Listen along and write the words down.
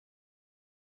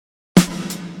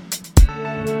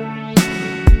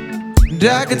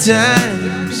darker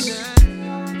times.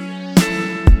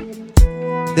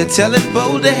 They're telling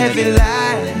bold and heavy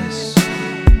lies.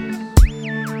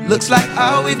 Looks like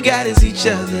all we've got is each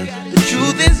other. The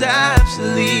truth is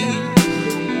obsolete.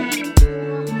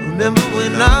 Remember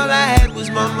when all I had was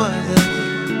my mother?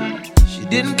 She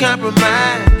didn't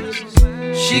compromise.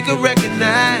 She could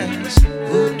recognize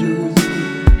voodoo.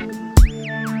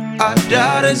 Our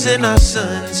daughters and our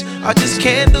sons are just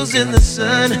candles in the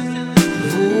sun.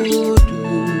 Voodoo.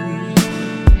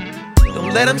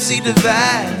 Don't let them see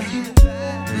divide.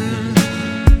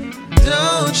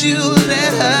 Don't you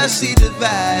let her see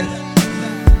divide.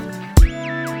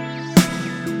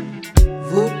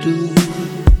 Voodoo.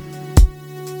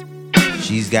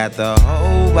 She's got the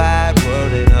whole wide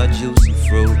world in her juicy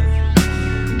fruit.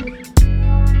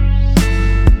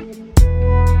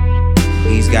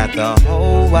 He's got the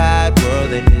whole wide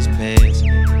world in his pants.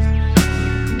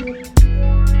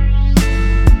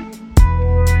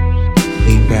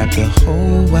 He wrapped the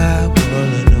whole wide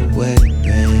world in a wedding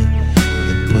band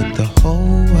and put the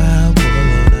whole wide world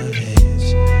on her hands.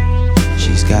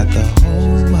 She's got the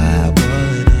whole wide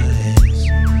world in her hands.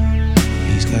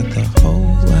 He's got the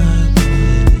whole wide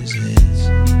world in his hands.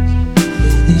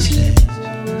 In his hands.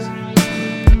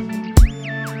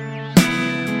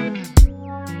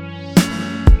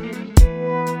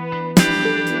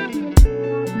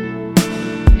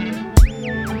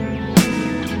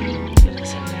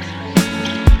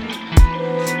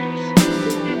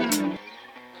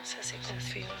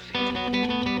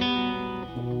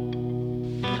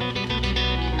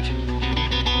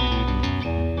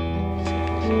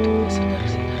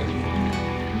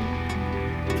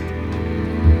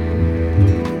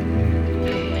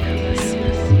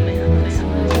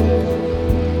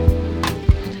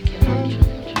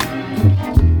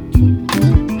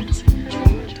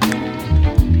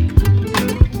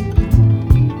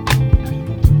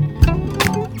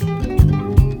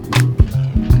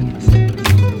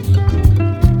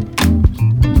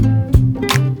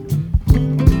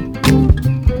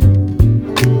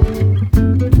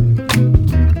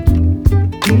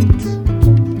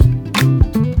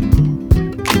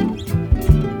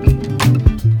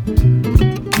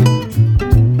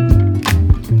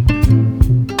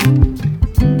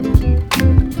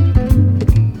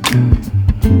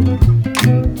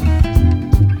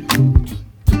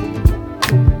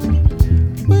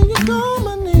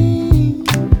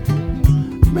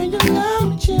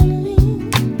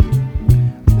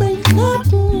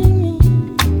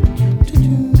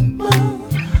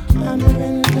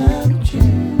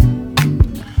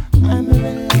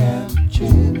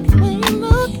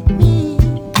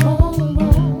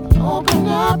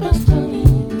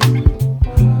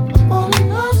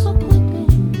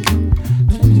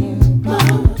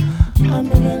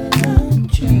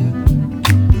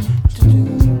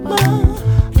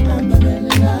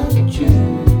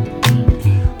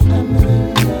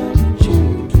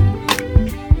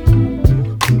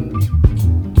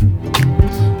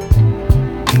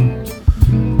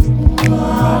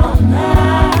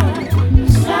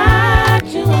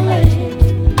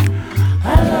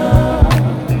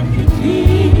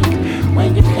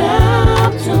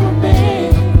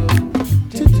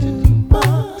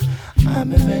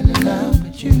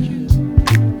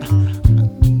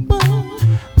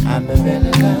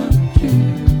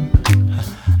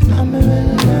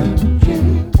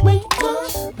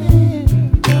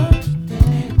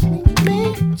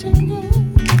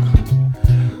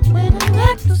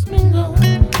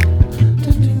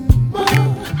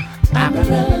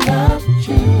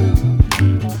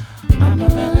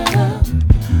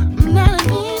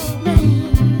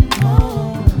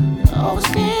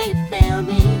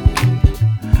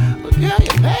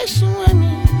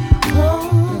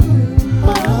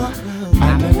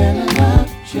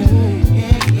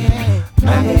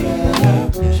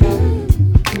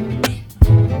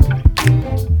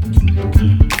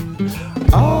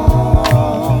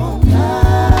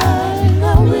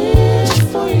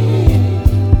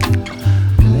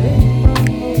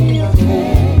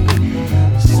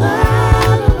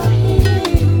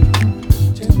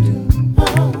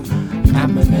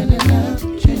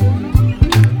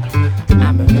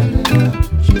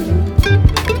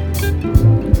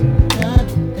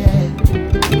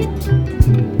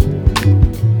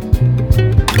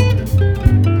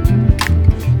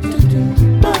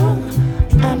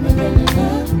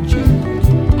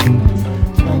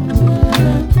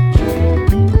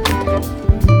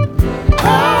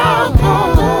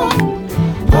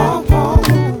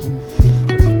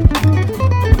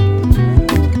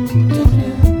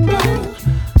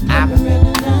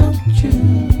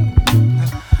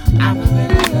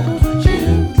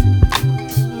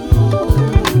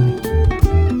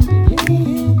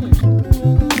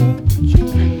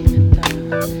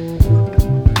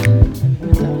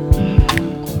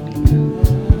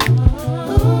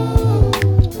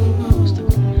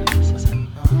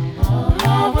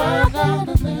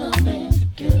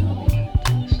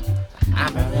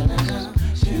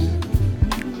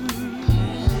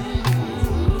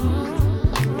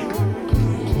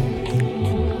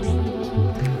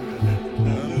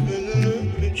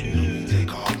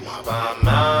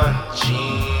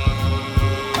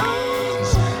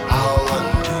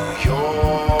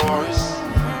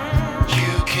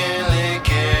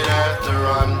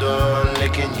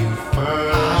 liking you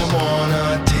first. I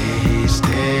wanna taste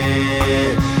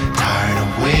it. Tired of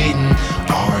waiting,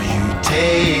 are you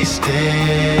tasting?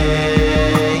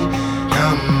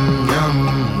 Yum,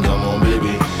 yum, come on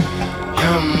baby,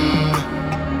 yum.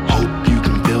 Hope you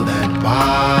can feel that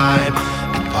vibe,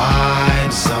 the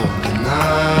vibes of the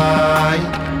night.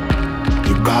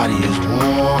 Your body is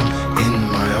warm in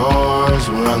my arms,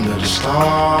 we're under the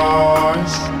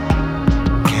stars.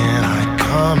 Can I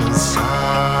come inside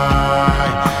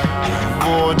your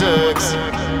vortex?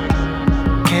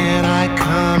 Can I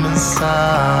come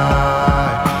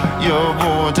inside your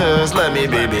vortex? Let me,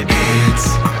 baby. It's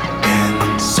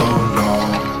been so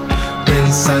long,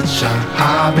 been such a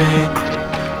hobby.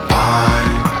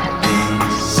 Finding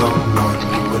someone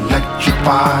who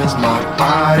electrifies my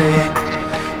body.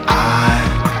 I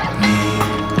need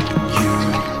you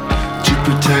to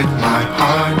protect my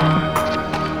heart.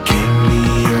 Give me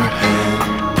your hand,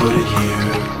 put it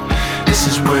here. This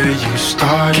is where you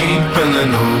start. Keep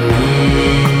feeling on me.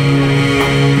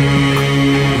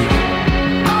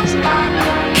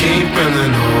 Keep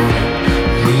feeling on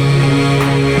me.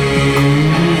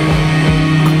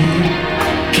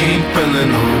 Keep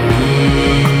feeling on me.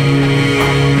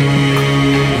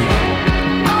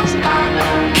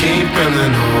 Keep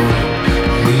feeling on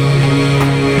me.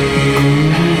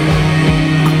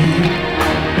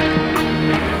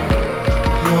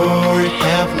 Lord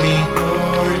help me,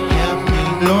 Lord help me,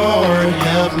 Lord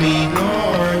help me,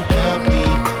 Lord help me.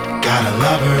 Gotta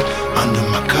love her under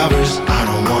my covers, I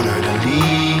don't want her to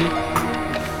leave.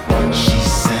 She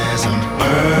says I'm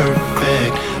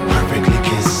perfect, perfectly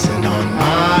kissing on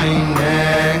my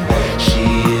neck. She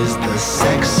is the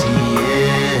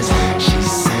sexiest, she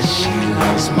says she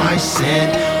loves my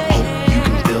scent. Hope you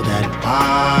can feel that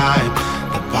vibe,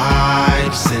 the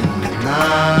vibes in the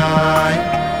night.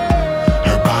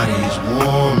 Her body is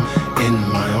warm in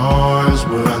my arms,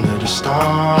 we're under the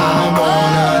stars. I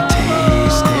wanna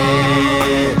taste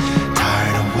it,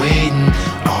 tired of waiting,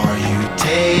 are you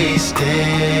tasting?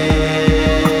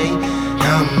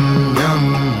 Yum, yum,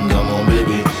 come on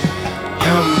baby,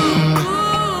 yum.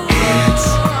 It's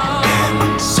been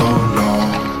so long,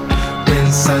 been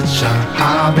such a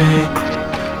hobby.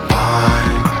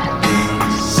 Finding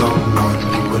someone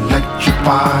who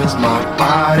electrifies my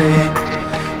body.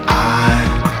 I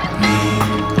need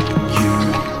you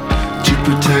to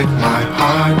protect my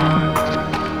heart.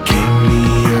 Give me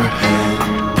your hand,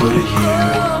 put it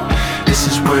here. This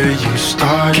is where you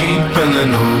start. Keep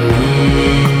feeling on me.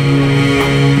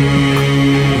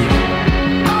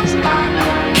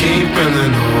 Keep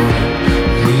feeling on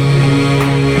me.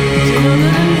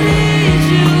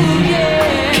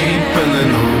 Keep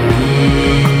feeling on me.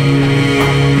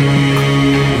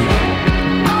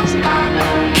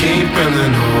 Keep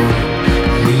feeling on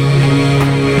me.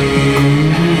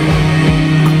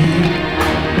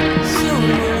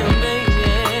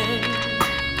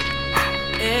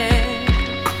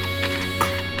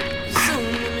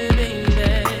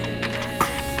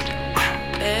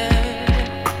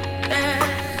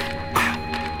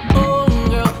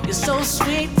 So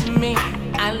sweet to me,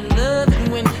 I love it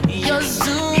when you're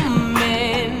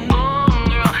zooming. Oh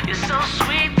girl, you're so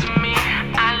sweet to me,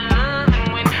 I love it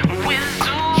when we're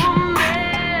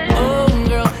zooming. Oh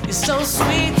girl, you're so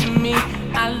sweet to me,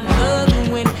 I love it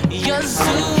when you're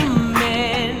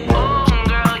zooming. Oh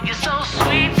girl, you're so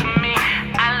sweet to me,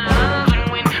 I love it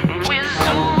when we're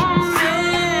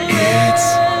zooming. It's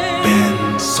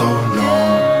been so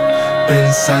long,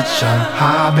 been such a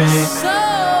hobby.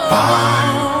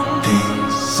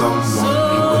 Finding someone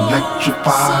who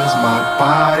electrifies my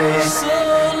body.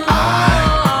 I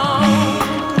need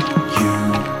you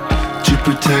to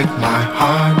protect my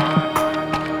heart.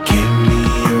 Give me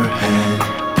your hand,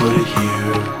 put it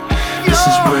here. This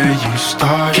is where you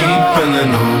start. Keep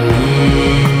feeling on me.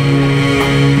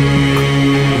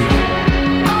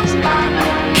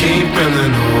 Keep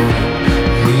feeling on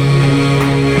me.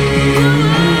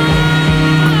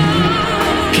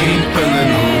 Keep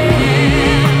feeling on me.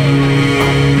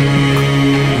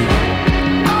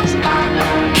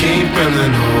 Keep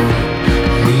feeling on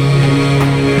me.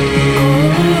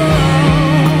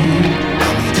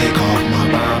 Let me take off my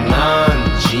Balmain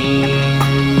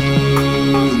jeans.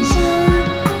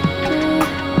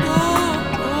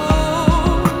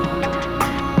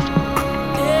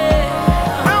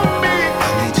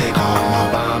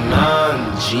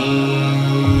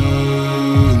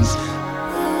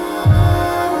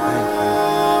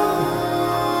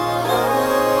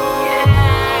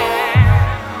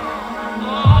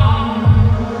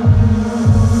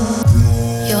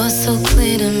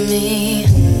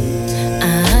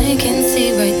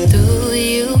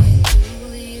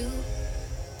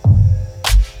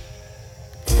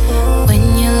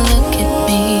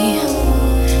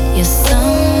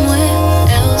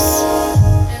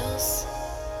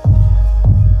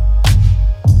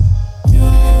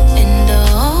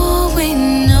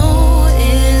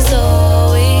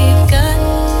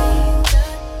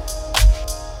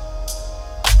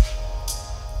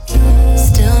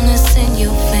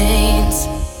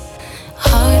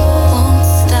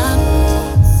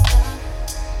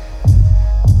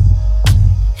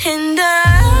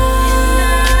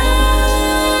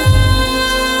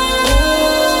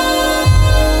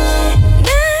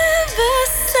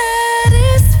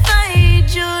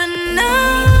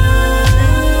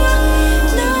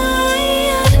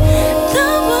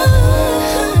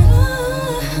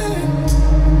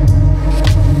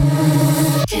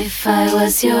 I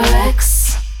was your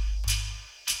ex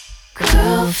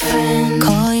girlfriend,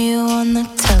 call you on the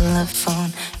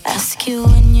telephone, ask you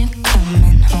when you're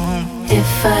coming home.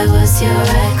 If I was your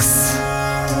ex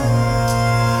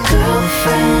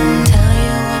girlfriend, tell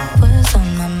you what was on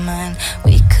my mind,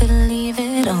 we could leave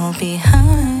it all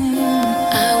behind.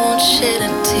 I won't shed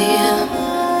a tear,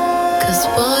 'cause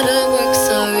waterworks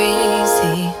are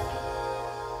easy.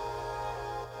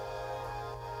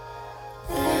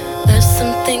 There's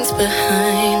some things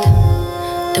behind,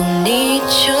 don't need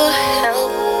your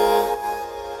help.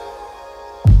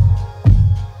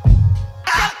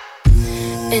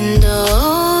 And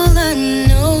all I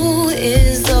know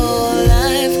is all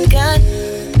I've got.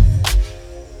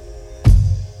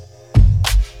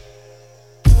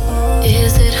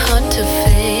 Is it hard to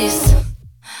face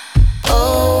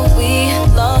all we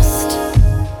lost?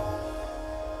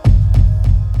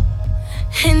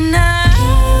 And never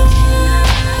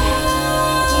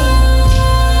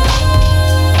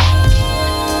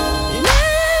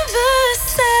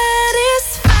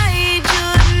satisfied.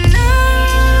 You're not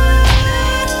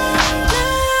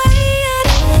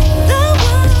the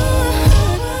one.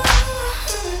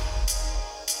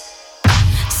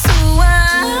 So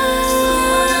I'm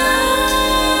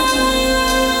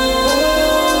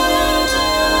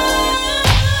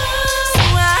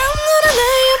gonna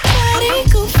let your body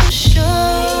go for sure.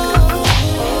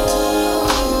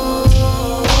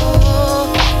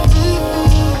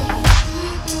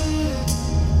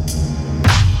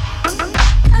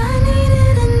 I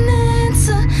needed an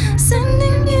answer,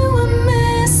 sending you a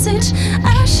message.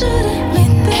 I should've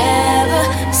been never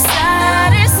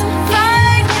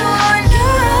satisfied. You're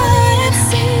not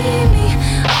see me.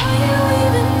 Are you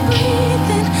even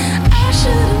breathing? I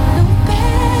should've known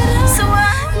better. So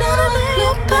I'm gonna let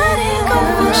your body go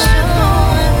for sure.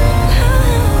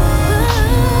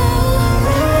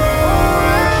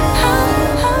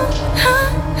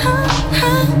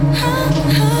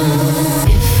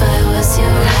 If I was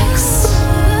your ex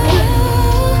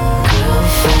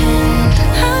girlfriend,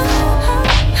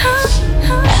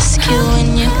 ask you when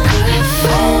you're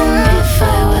girlfriend. If I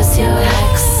was your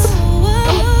ex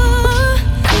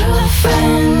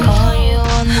girlfriend, call you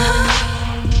on the,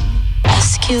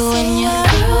 ask you when you're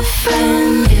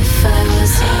girlfriend. If I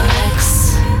was your ex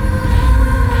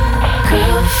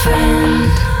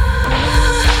girlfriend,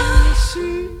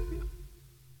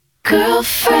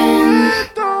 girlfriend.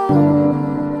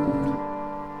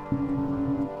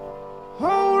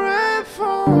 Hold that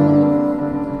phone.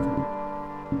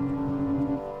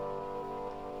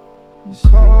 It's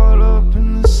caught up in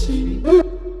the sea.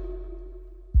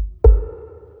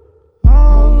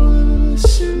 All in the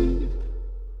sea.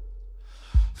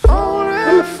 Hold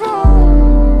that phone.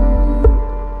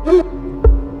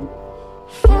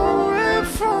 Hold that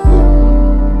phone.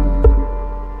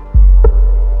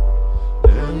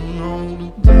 And all the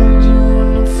days you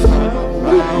wanna fly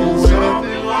around.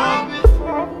 Something like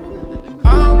before.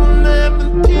 I'm never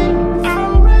deep.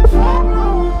 Already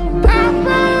fallen. I'm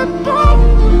bad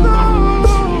falling.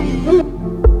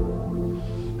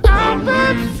 I'm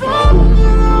bad falling.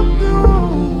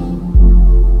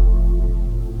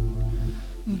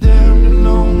 Dancing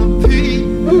on the peak.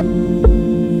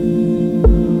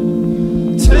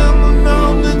 Telling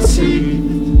on the teeth.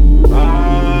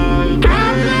 I'm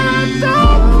bad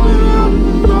falling.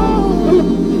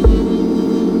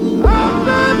 I'm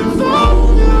bad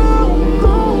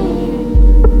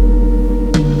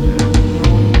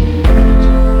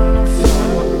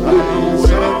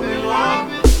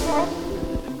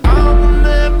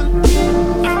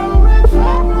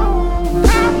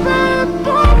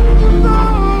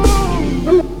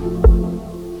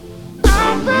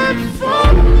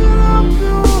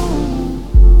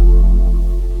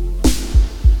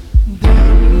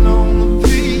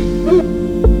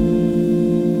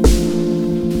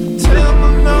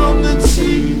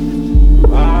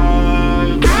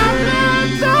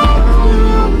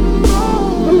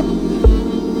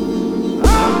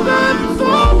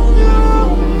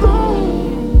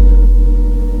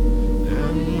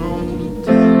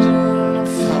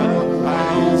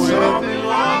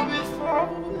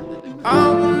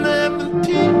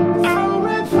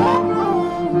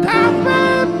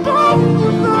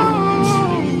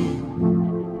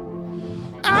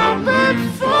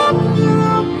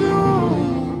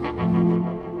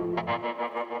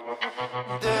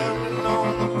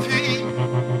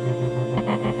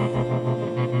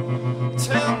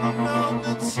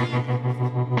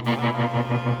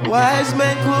Wise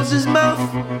man closes his mouth,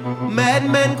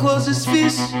 Madman closes his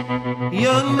fist.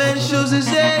 Young man shows his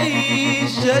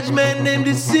age. Judge man named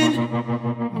it sin.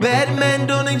 Bad man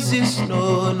don't exist,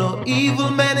 no, no evil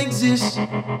man exists.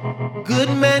 Good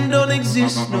man don't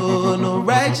exist, no, no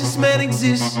righteous man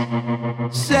exists.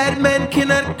 Sad man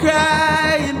cannot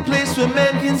cry in place where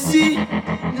man can see.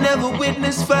 Never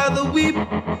witness father weep.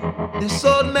 This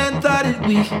old man thought it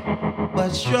weak,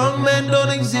 but strong men don't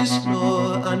exist,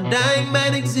 no, undying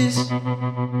man exists.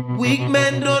 Weak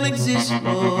men don't exist,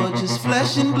 no, just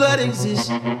flesh and blood exists.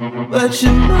 But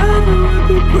your mother would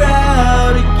be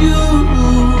proud of you.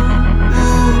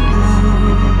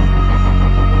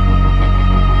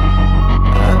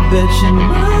 I bet your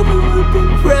mother would be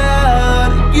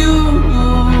proud of you.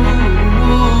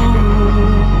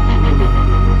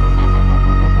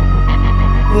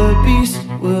 The beast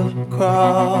will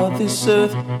crawl this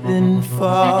earth, then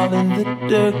fall in the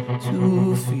dirt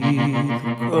to feed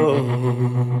the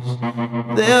crows.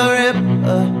 They'll rip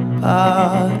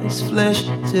apart his flesh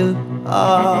till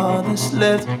all that's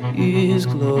left is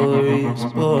glorious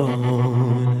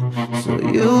bone. So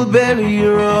you'll bury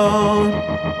your own,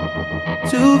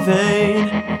 too vain,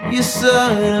 your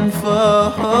son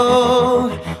for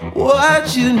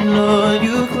what you know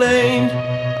you claimed,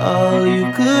 all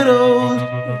you could hold.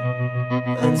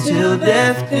 Until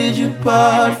death did you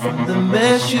part from the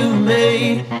mess you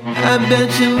made. I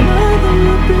bet your mother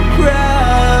would be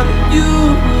proud of you.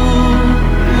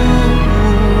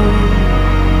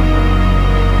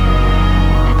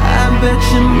 I bet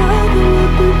your mother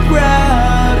would be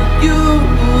proud of you.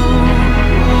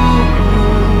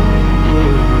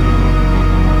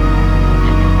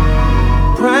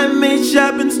 Primate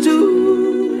sharpens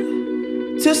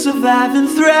too, to survive and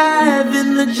thrive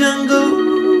in the jungle.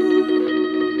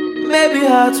 Maybe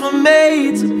hearts were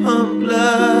made to pump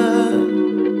blood.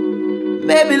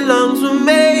 Maybe lungs were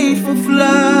made for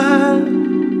flood.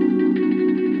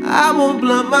 I won't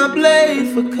blunt my blade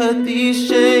for cut these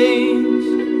chains.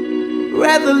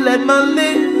 Rather let my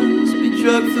limbs be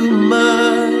drugged through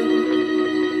mud.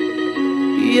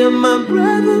 You're my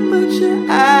brother, but your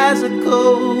eyes are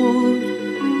cold.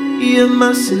 You're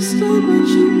my sister, but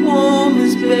your womb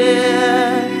is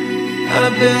bare. I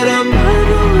bet our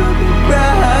mother will be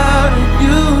proud of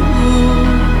you.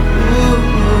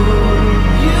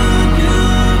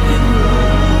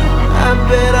 I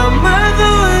bet our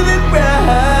mother will be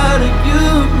proud of you.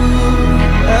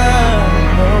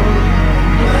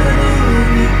 Mother will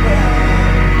be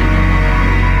proud.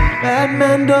 Bad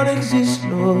men don't exist,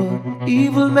 no.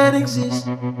 Evil men exist.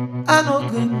 I know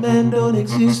good men don't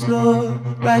exist, no.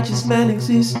 Righteous men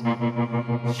exist.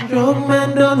 Strong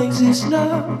men don't exist,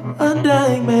 no.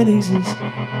 Undying men exist.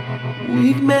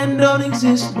 Weak men don't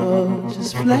exist, no.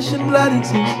 Just flesh and blood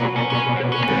exist.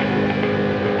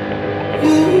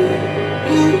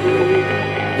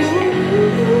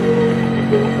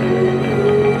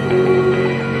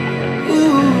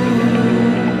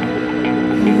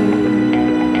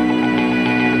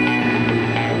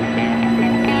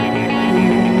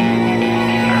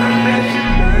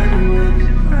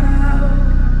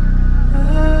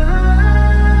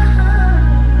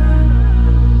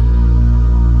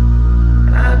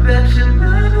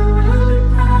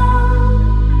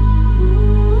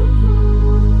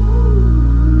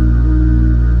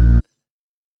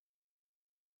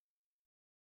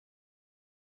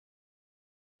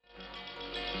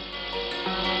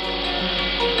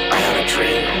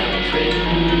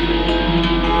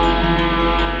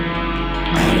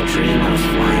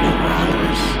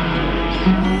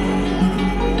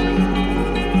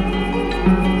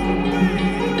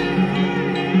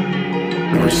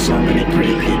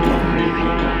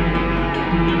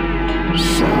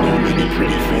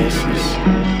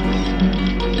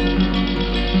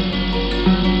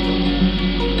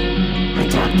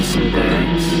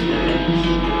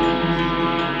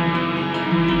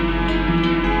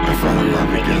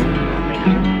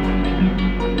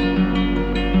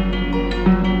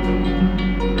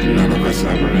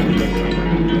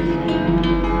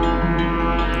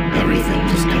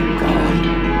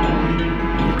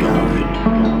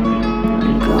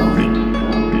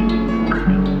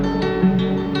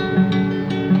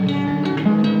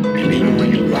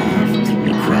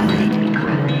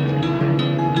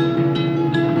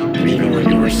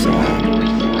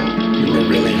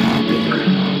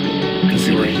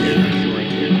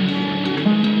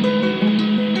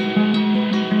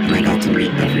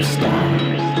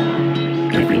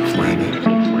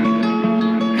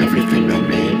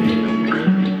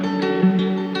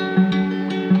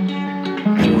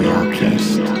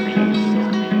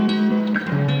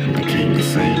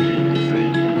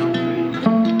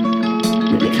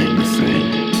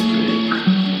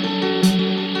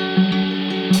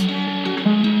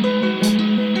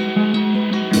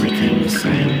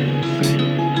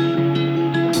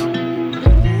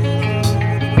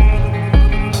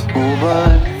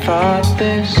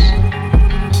 this.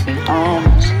 We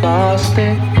almost lost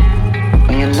it.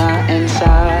 When you're not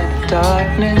inside the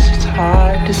darkness, it's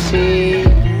hard to see.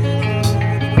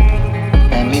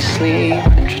 Let me sleep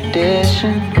in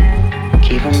tradition.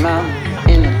 Keep 'em out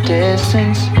in the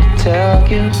distance. Tell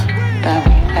you that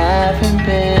we haven't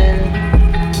been.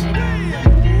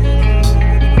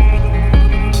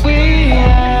 We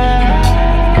are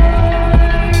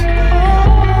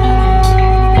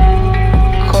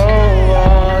cold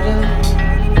water.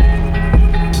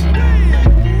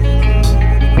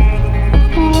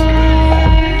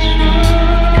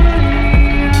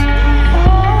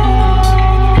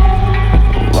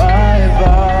 Why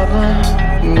bother?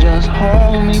 Just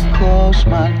hold me close,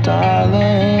 my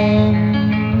darling.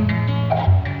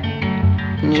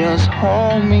 Just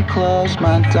hold me close,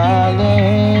 my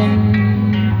darling.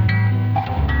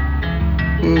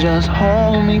 Just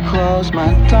hold me close,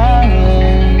 my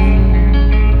darling.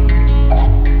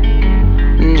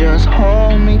 Just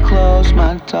hold me close,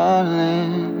 my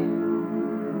darling.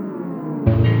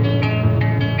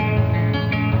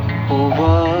 Who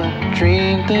would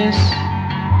dream this?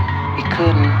 We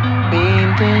couldn't mean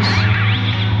this.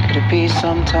 Could it be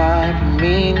some type of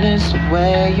meanness the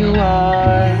way you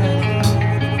are?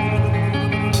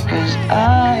 'Cause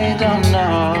I don't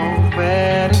know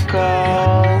where to go,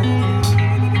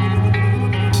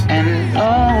 and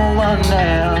no one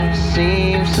else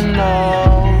seems to know.